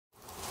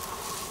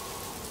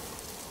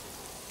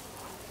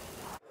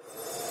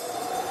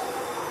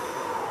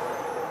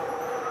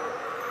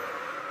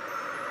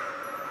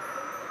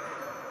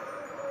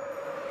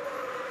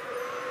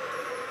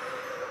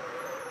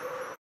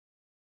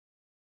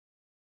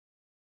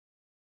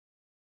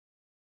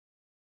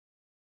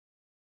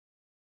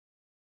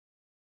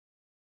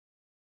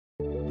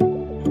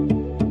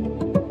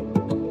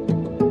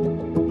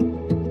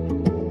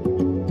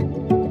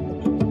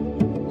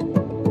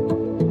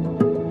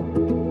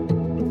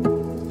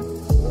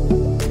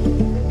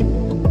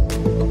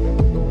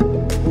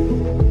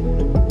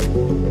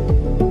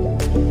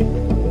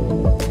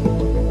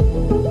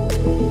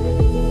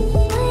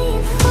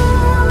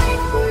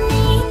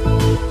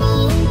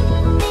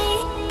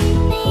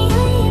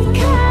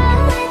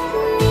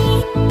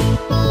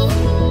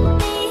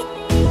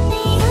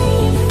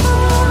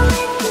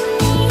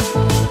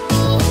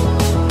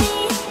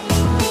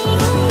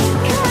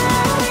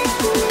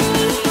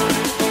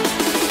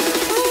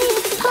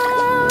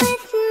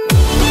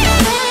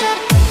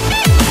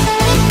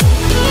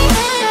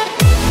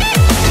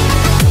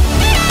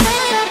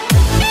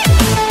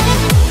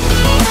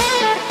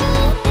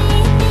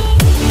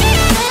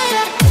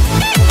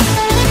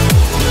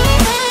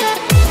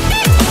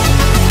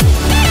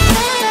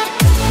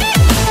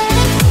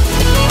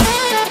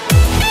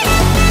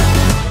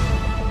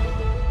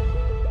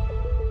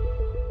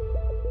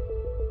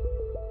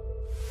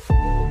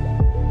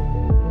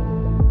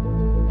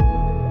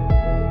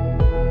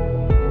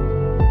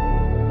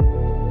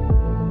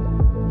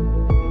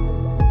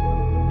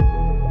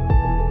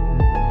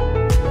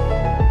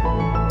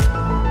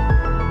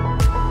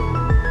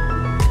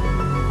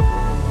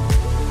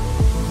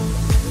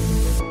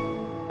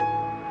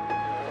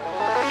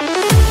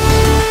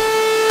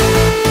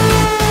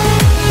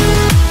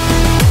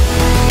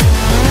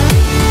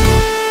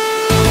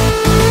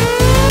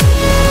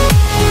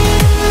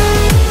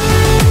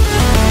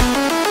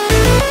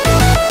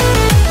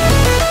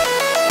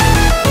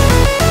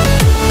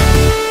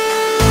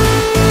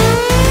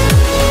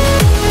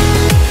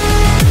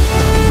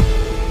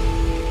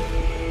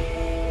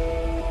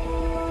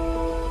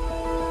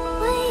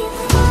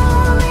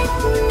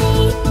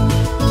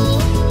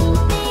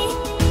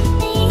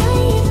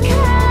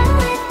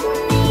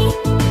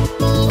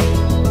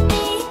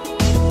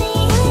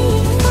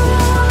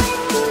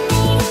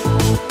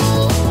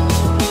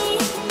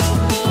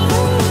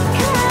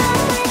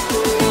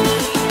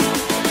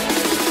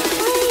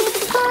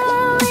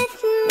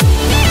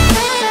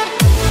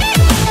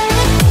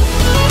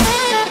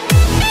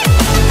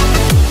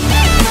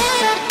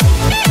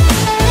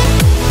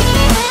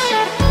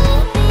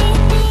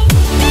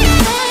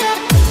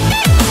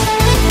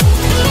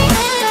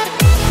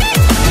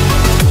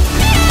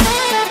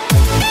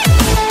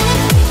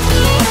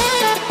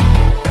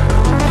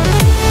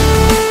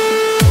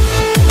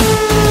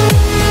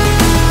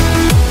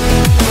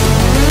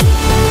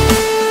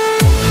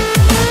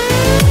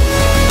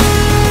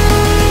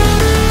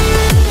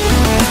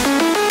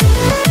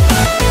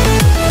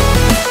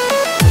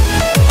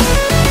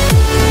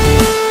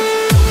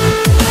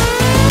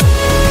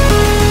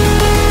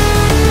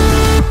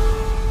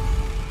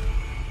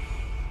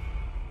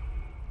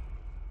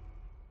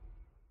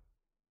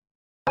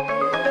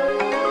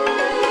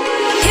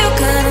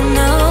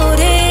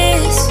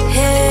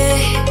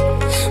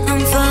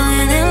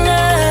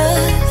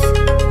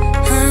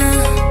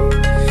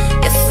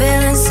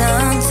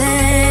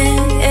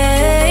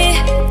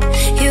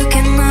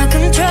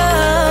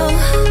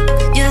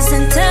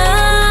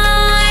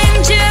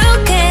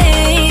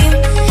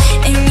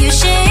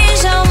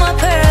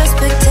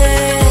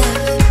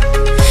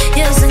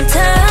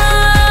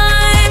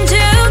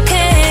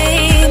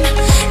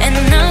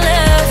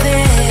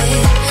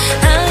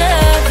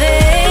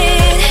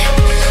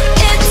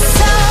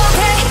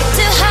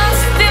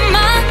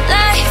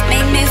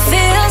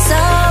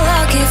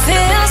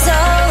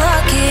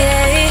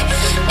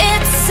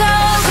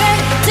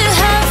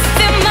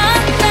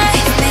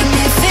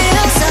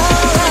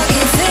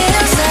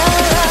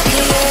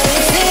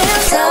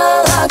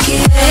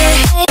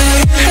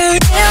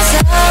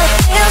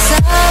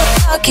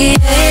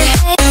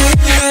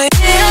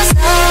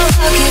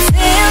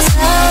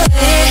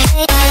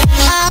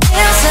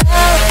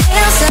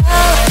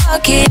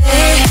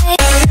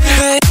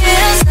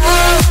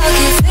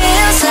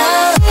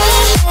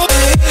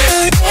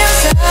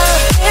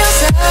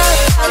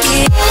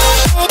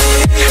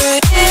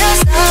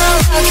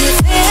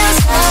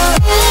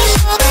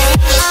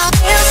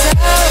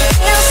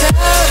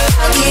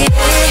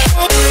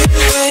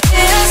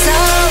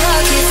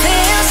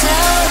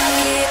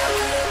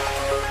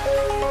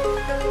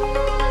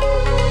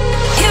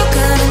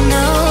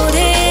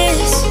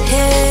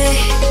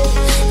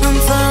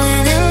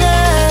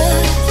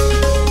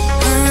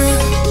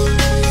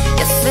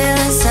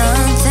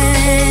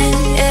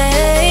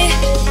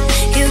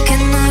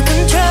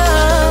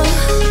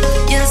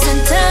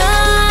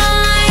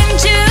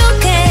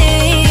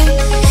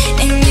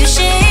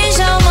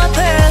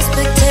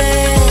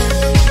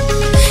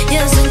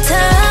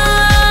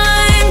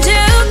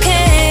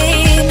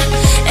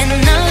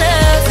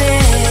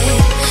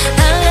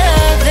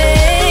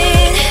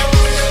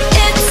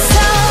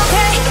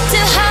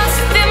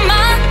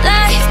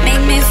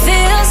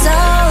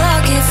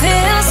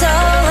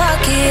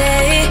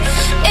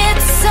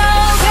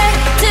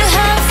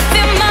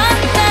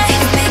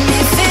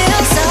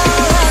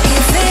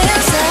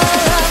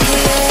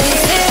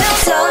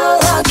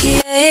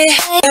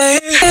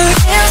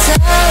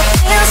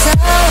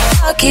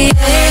lucky.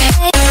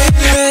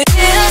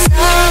 Feel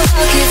so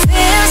lucky,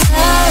 feel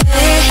so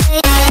lucky.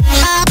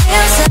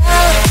 Feel so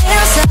lucky,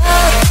 feel so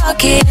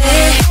lucky.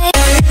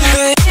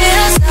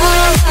 Feel so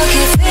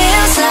lucky,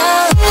 feel so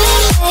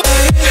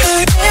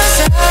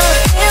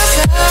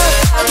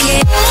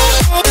lucky.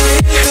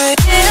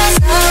 Feel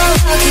so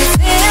lucky,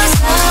 feel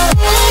so lucky.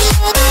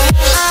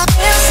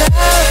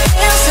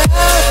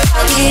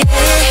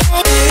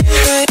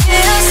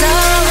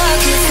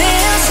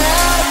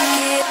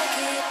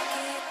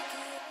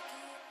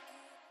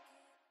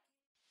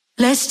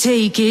 Let's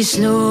take it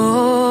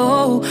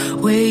slow.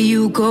 Where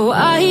you go,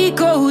 I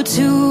go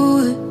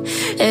too.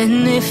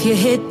 And if you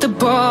hit the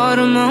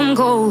bottom, I'm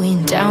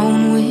going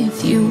down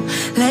with you.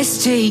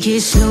 Let's take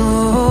it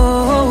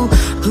slow.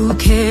 Who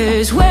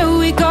cares where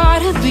we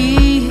gotta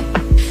be?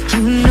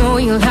 You know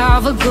you'll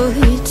have a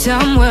good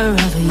time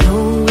wherever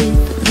you're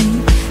with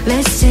me.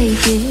 Let's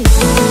take it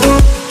slow.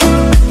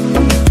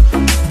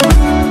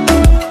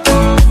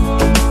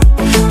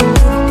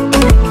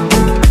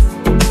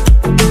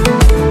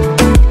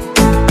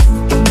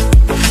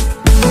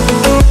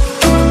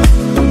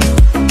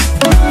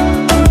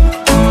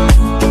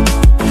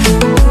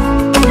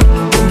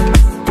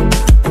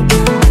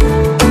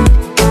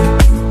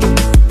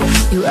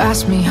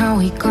 Ask me how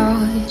we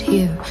got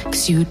here,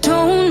 'cause you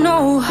don't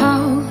know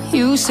how.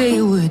 You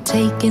say we're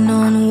taking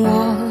on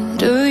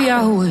water,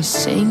 yeah, we're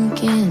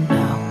sinking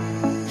now.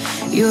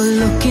 You're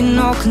looking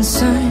all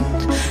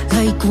concerned,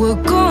 like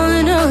we're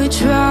gonna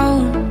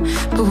drown.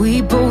 But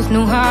we both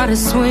know how to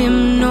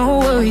swim, no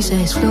worries,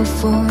 let's flow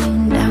for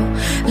now.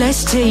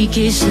 Let's take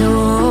it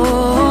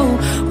slow.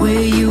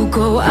 Where you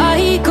go,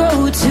 I go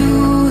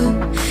too.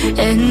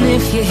 And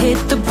if you hit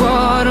the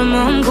bottom,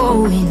 I'm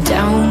going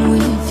down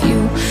with you.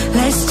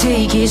 Let's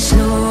take it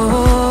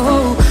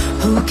slow.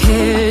 Who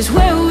cares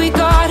where we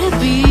gotta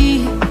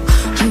be?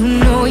 You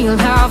know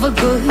you'll have a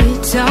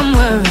good time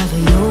wherever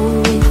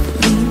you're with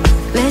me.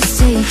 Let's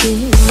take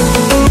it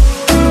slow.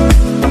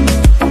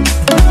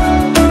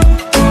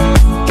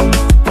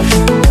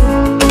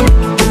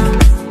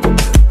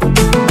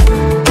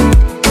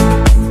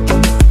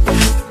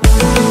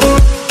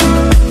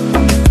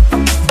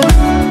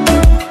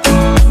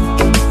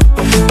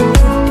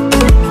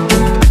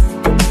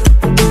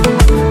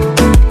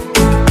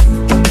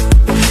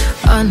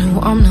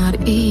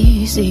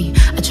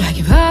 I drag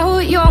you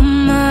out your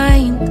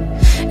mind,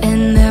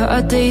 and there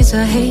are days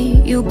I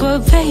hate you, but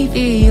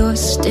baby, you're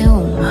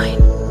still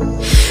mine.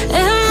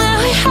 And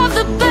we have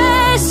the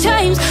best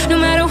times, no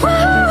matter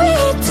what we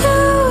do.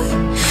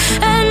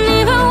 And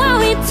even when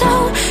we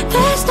don't,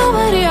 there's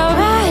nobody I'd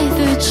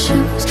rather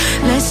choose.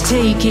 Let's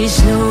take it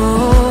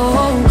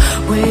slow.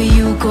 Where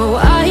you go,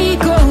 I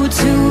go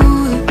too.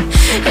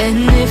 And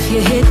if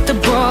you hit the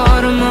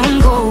bottom, I'm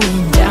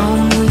going down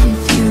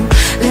with you.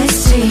 Let's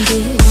take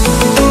it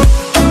slow.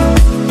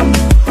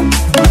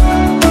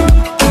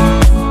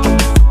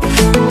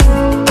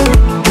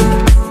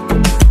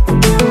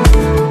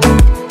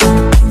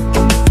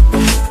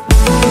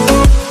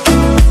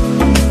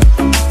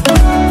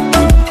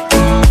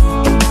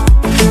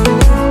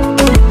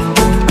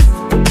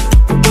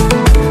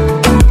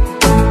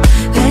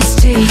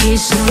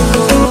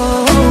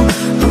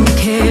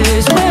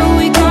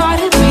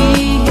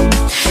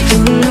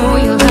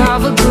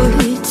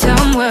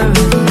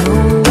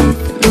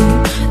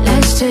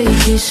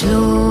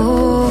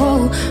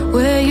 Slow,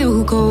 where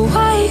you go,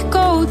 I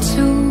go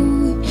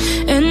too.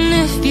 And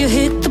if you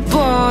hit the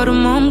bottom,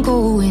 I'm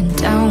going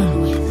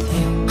down with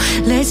you.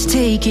 Let's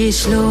take it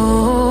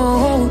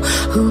slow.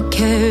 Who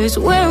cares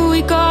where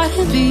we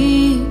gotta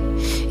be?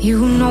 You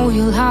know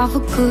you'll have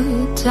a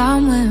good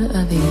time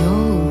wherever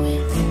you're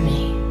with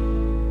me.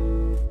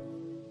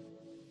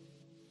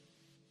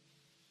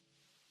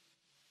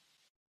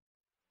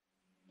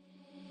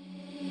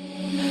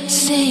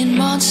 Seeing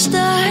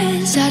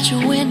monsters at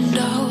your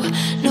window.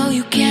 No,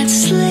 you can't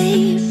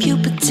sleep, you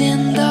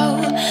pretend though.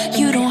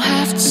 You don't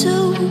have to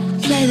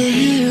play the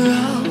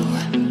hero,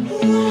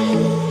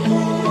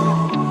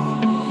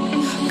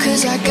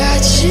 'cause I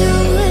got you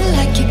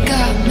like you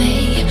got me.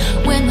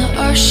 When the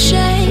earth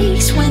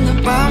shakes, when the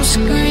bombs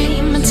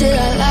scream, until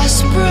our last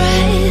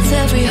breath,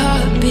 every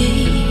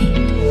heartbeat.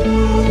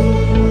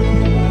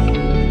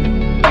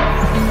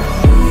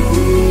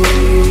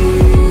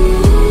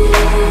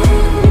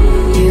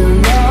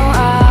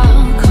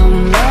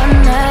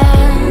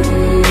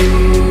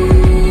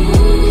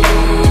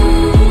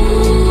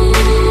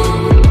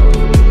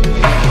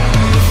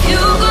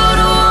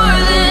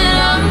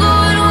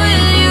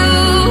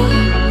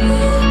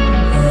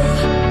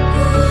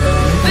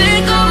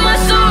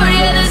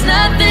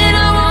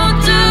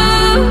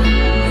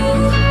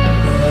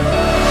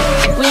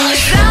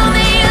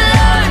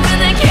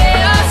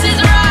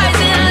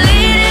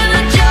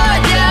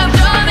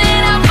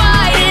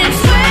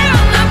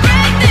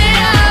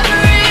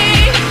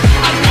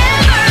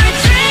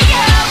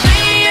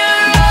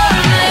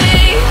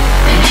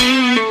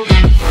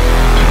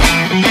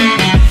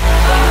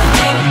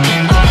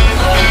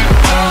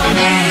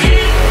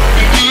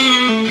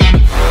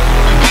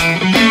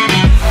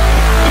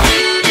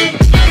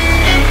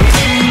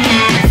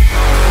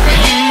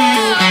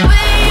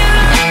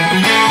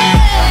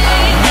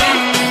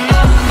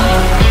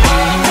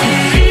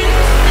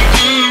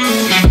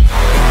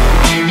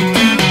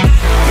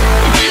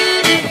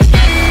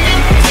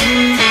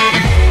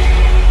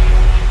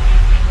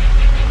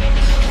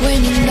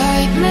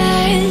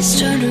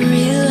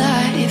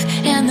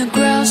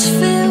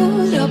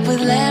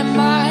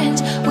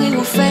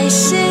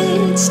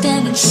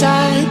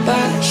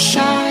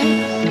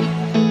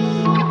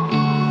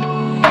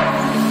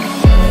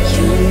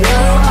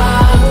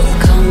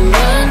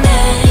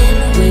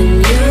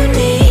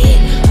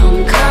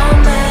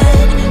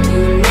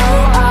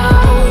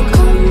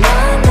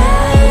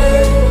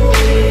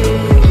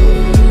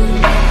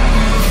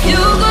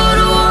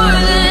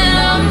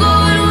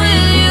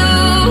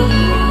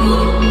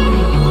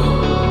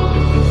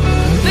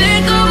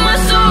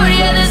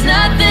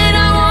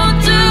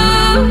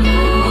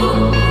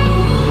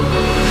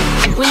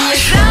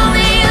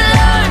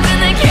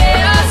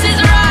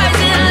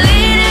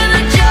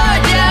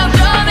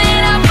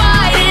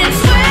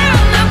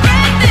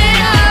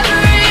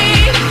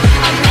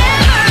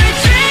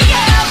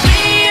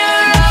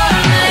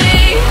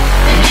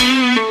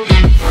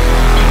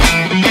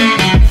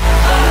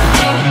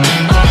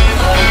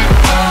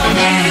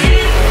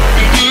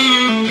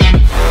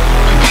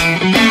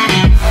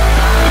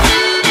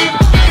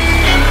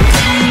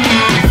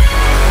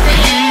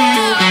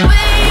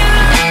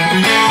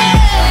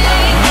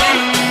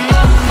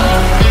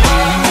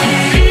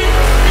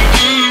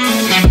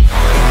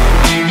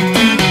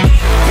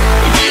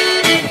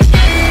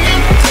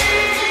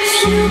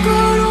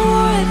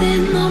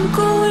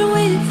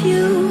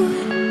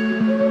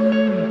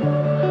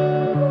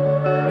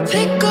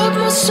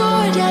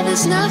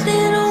 there's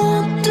nothing I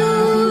won't do.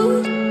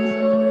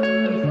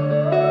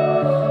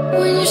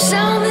 When you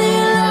sound the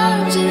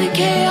alarms and the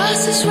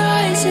chaos is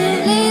rising,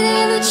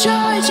 leading the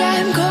charge, I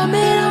am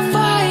coming, I'll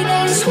fight.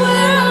 I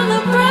swear on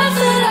the breath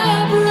that I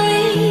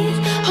breathe,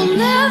 I'll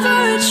never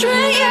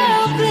retreat, yeah,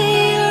 I'll be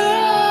your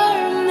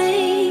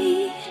army.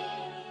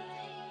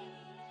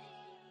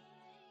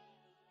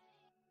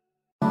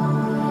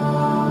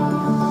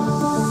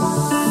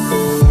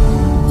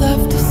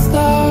 Left a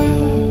star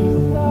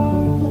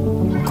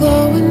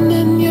glowing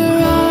in your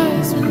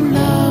eyes when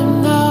I'm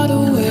not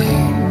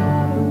aware.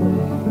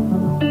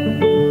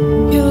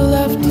 You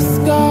left a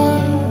scar,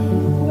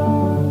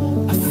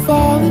 I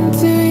fall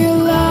into your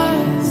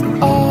lies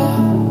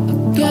all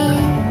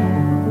again.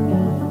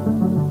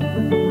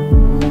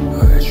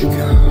 Where'd you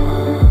go?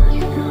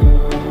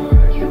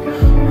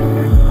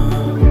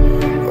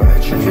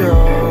 Where'd you go?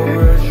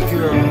 Where'd you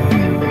go?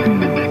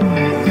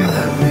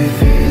 Let me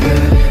be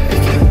there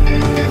again.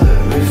 Let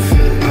me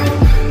feel it.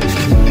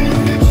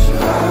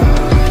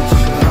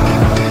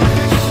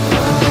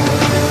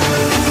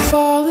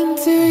 Fall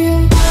into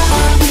your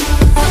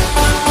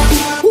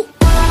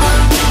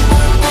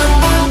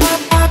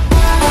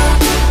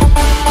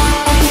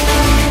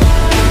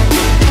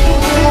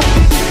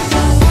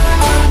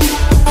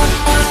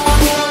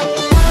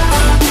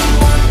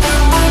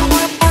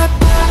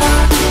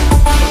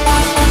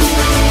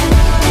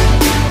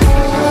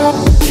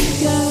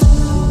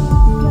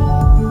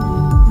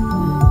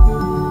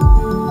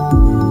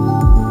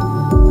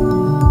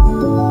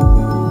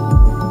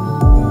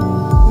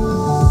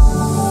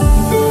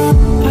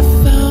I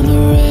found the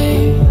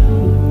rain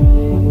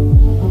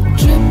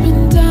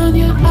dripping down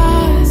your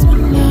eyes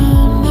when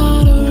I'm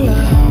not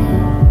around.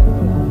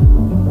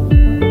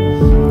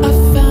 I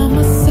found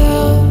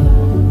myself,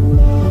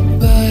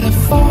 but I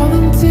fall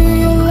into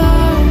your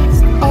lies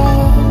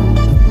all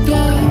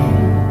again.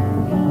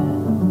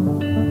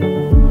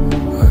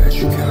 Where'd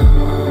you go?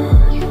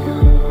 Where'd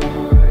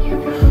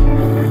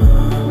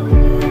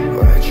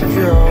you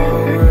go?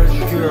 Where'd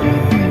you go?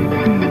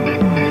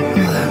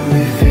 Let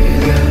me be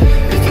there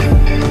again.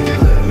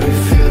 Let me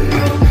feel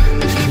you.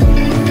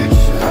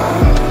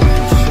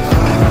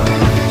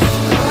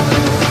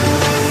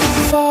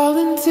 Fall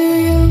into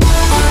you.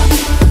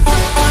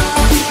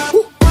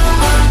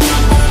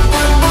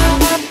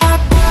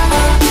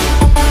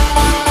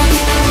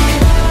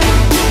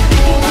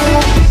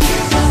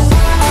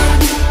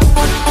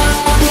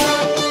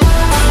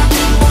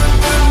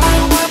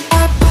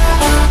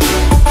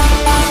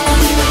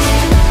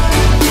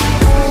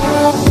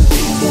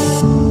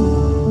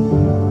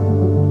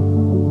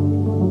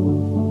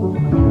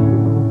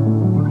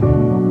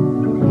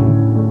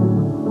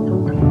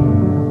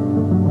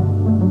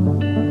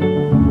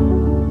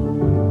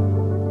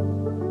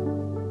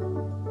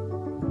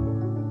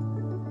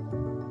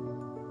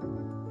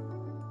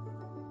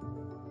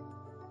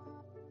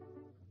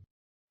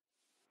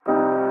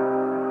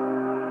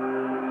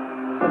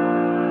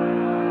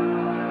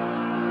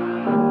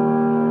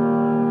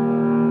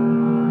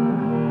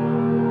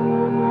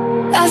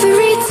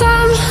 Every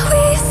time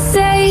we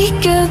say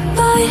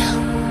goodbye,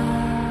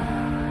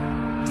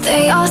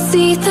 they all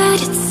see that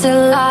it's a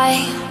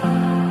lie.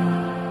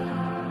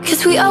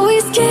 'Cause we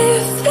always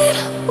give it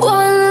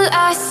one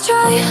last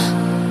try.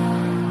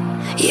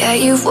 Yeah,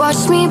 you've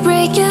watched me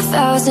break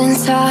 1,000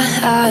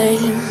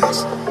 times.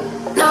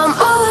 Now I'm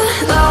all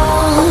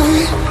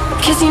alone,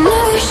 'cause you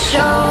never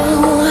show.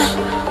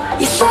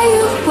 You say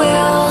you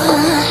will,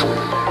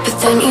 but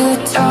then you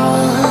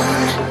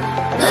don't.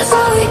 That's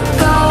how it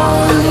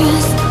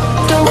goes.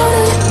 Don't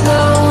wanna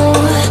know.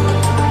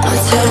 I'm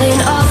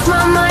turning off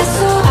my mind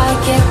so I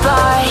get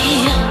by.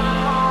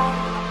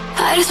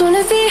 I just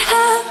wanna be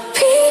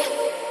happy,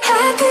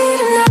 happy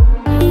tonight.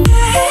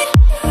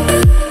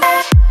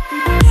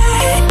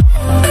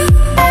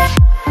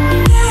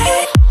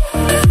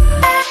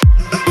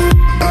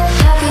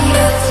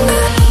 Happier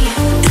tonight.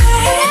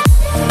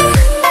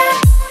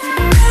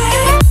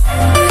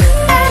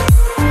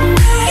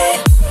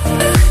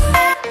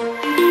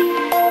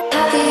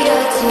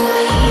 Happier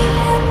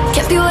tonight.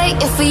 Can't be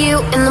waiting for you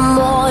in the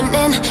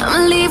morning.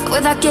 I'ma leave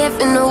without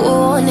giving a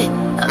warning.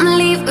 I'ma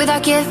leave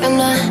without giving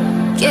a.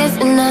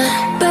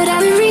 But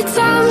every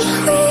time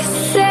we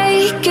say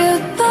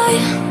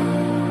goodbye,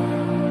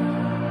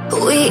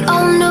 we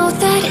all know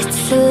that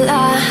it's a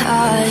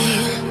lie.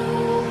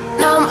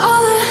 Now I'm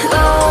all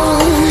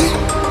alone,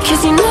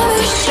 'cause you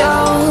never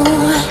show.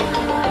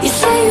 You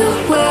say you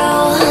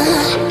will,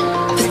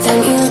 but then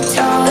you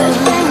don't.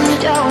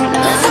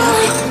 That's how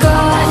it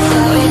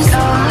goes.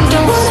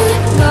 Don't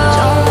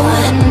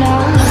wanna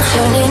know. I'm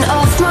turning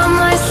off my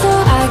mind so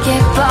I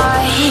get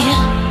by.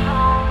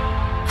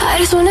 I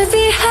just wanna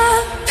be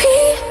happy,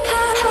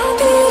 happy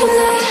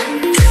tonight.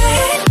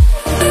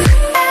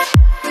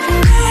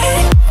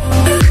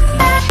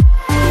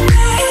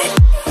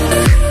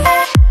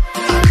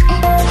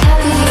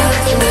 Happier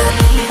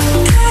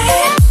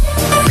tonight.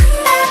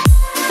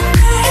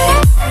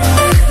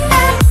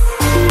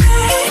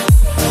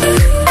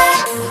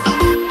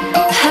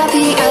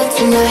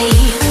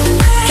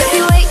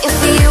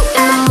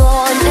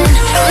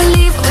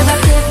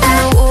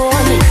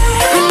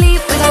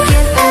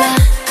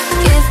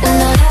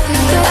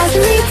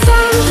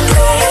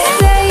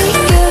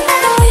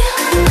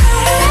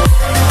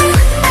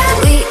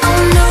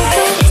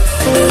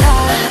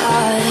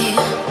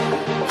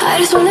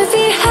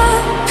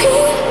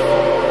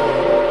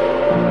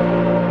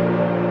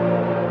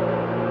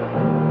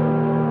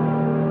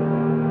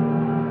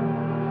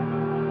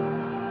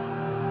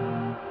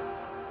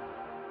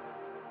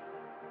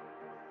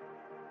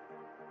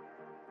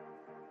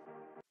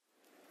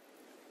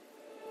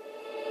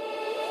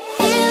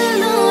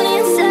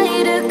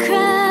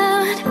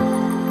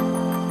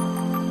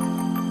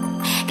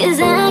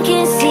 I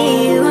can't see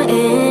you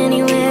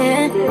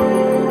anywhere.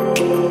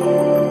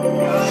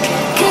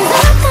 'Cause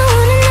I don't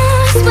wanna know,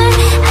 I swear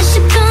I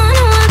should go,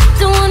 no, I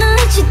don't wanna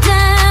let you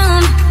down.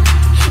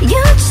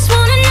 You just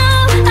wanna know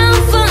how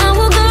far I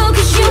will go,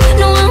 'cause you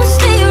know I will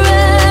stay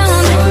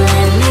around. So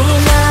let me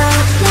know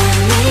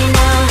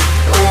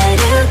where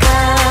to go.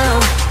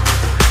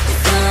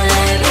 So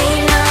let me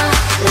know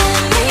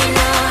where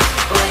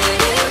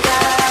to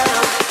go.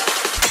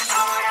 I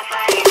wanna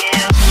find you.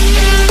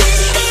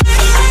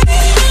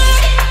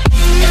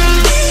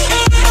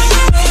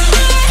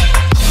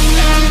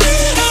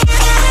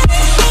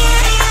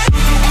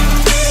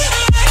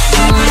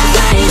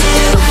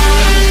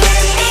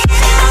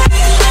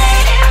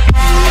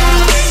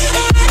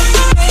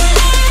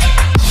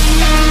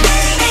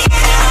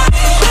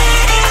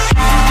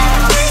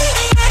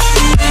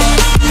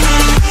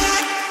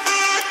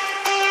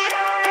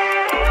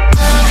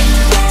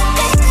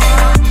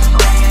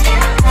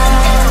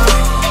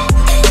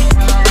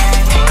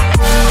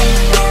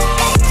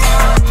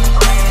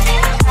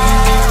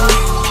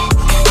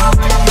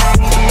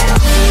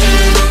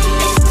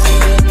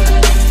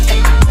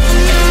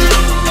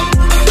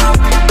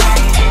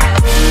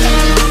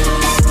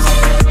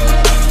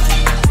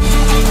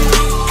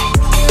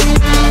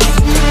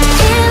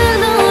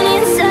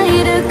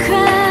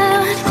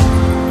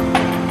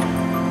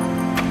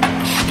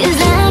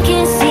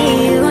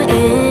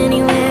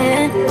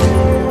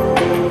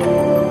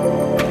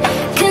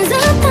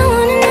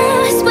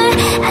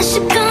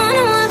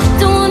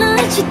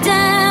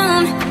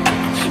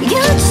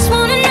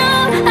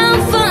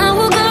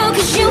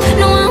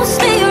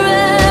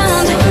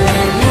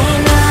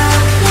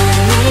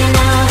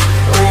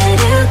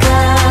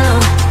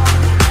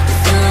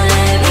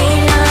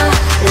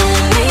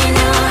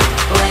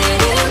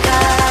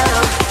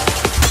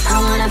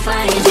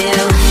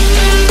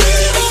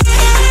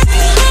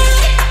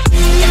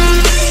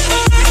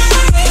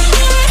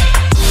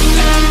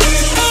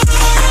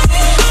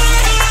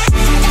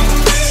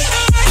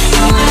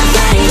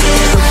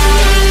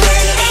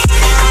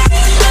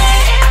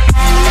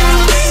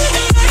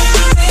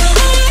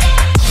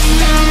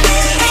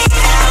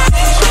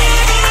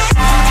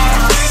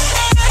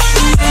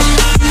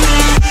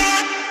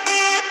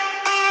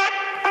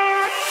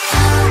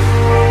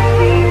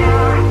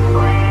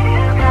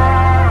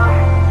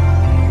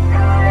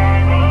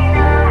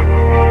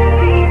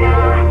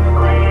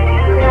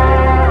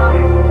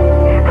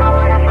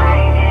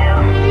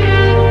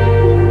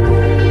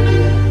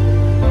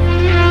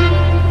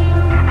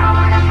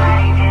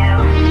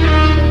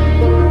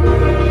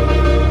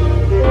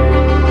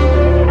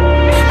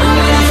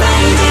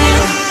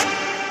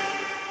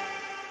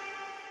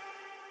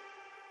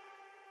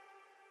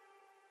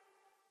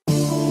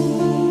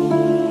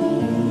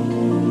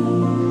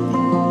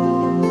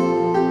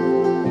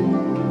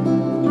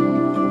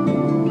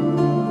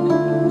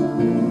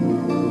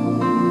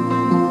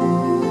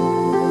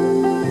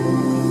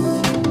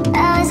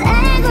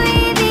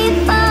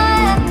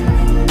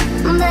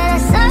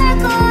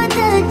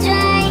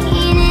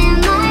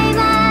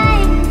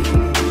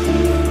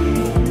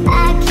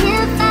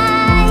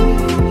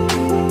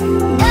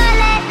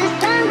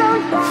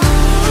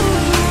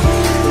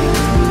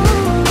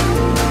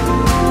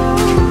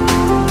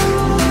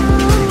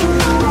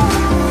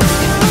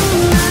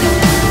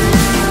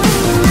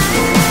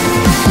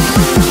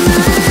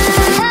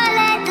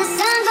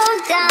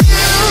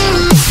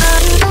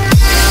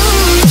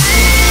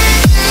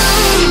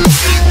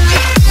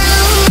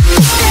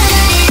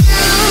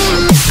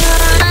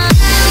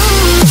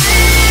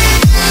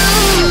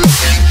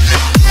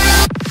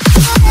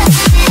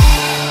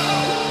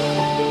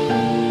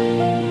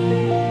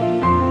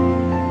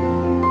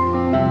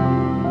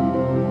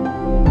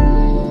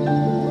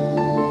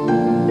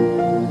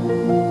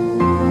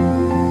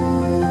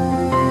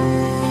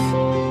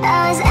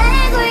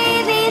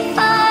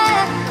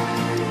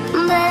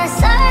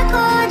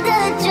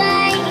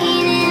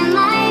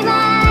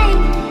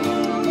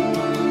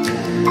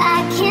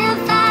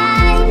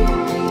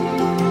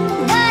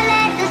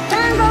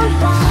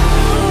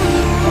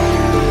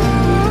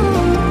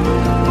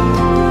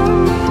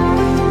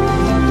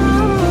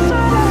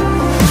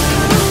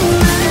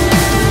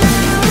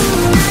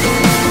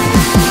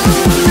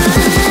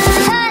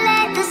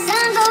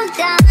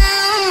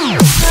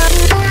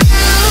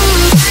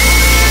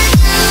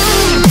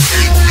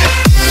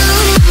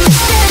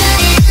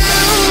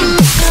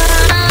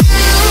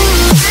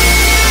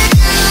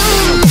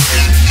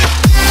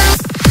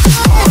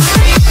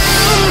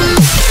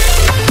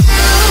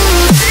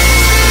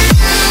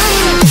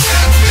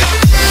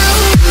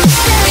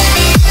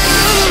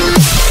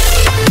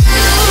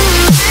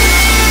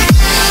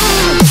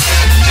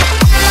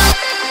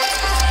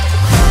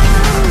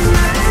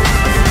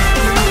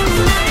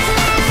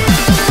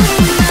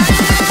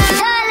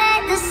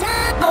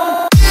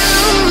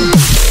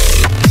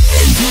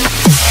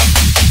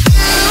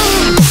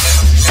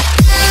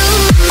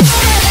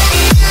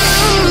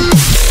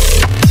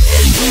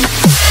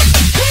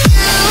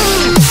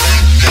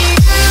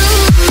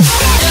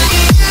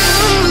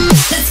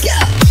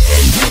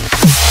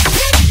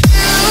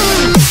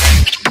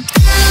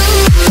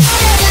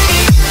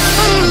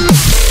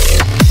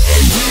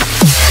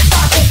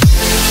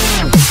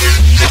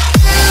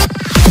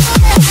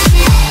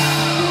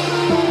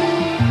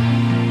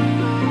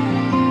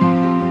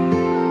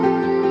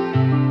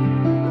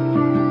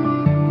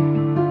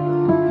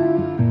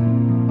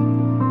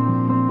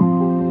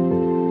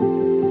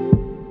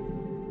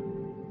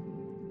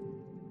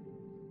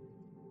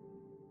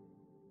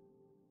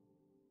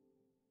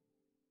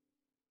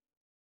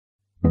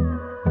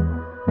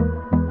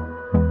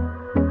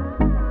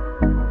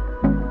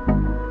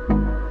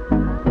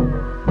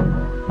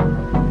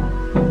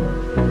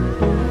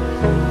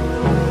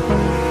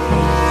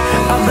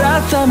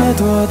 Dame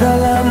toda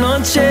la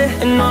noche,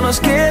 no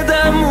nos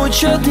queda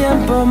mucho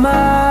tiempo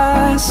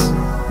más.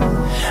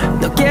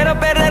 No quiero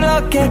perder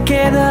lo que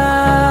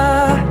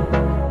queda.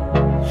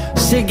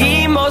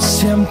 Seguimos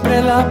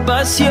siempre la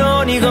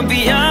pasión y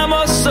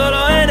confiamos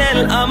solo en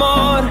el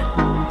amor.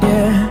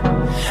 Yeah.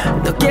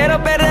 No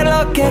quiero perder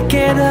lo que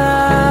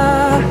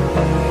queda.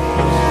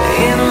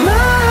 Y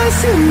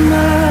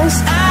más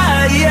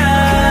allá,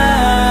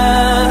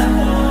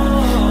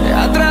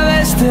 a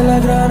través de la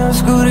gran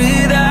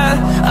oscuridad,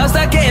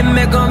 hasta que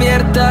me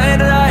convierta en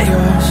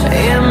rayos.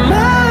 Y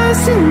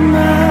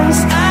más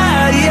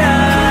allá,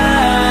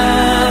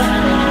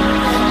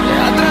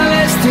 a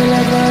través de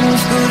la gran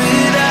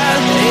oscuridad.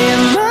 Y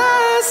más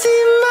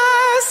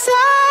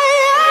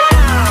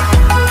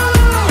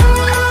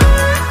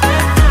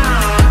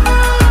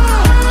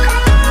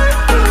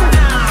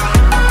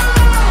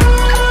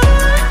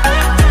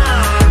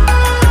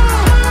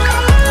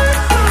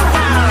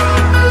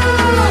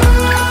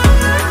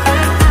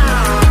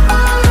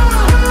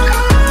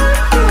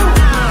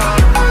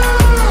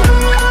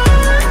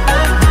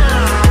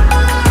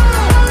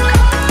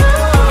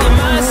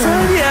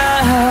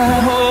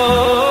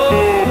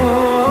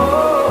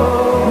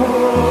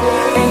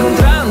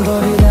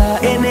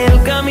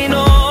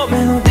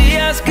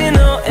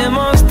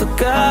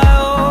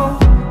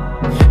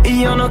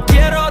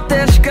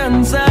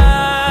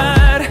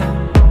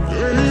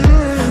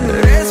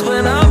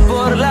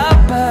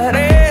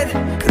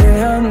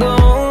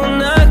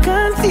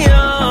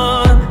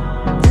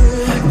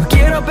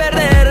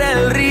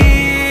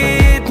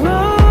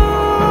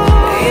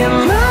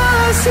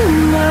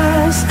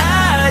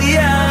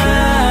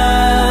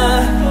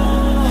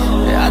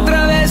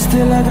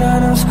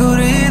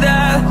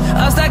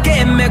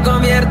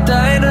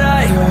convierta en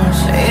rayos.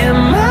 Y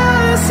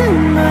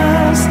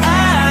más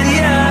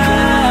allá,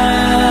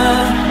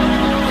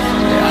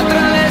 a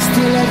través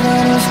de la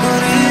gran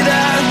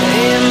oscuridad.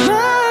 Y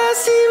más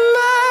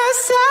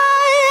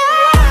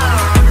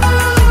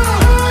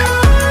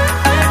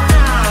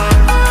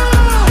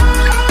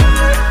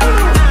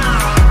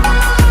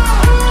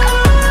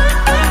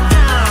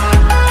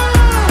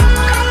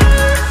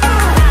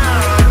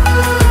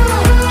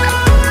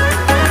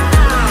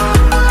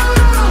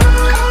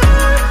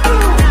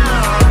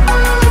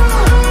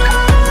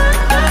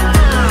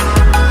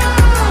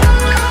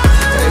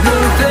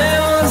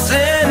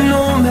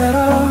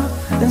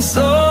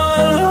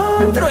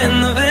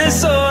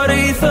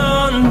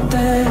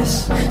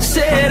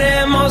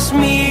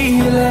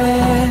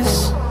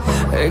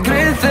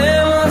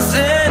crecemos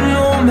en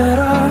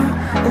número,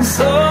 en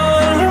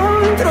solo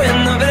un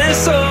trueno de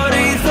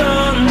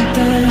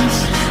horizontes,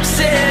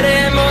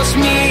 seremos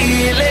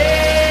miles.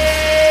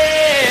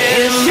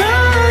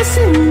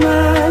 Y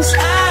más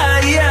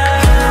allá,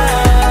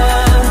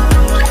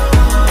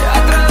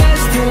 a través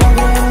de la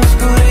gran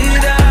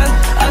oscuridad,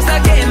 hasta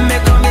que me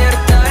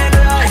convierta en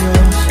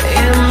rayos.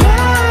 Y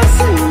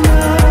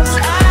más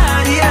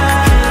allá,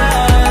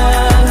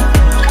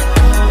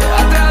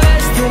 a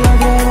través de la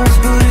gran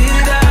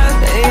oscuridad.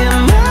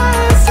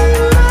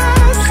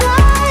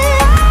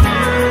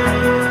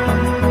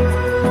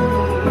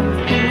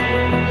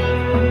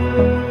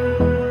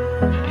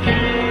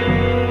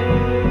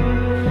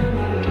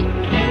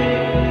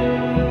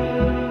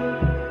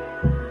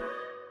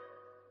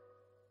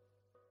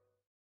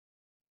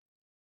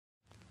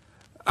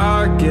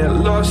 I get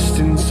lost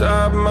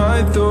inside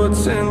my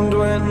thoughts, and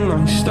when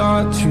I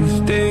start to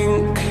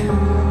think,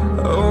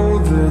 oh,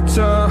 the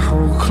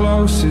Tahoe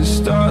closest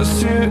starts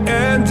to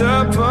end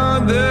up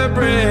on the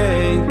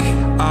brink.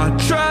 I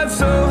tried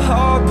so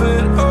hard,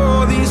 but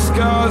all these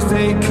scars,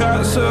 they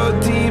cut so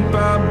deep,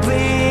 I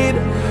bleed.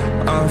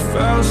 I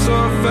fell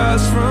so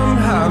fast from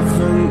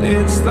heaven,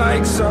 it's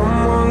like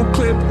someone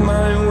clipped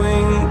my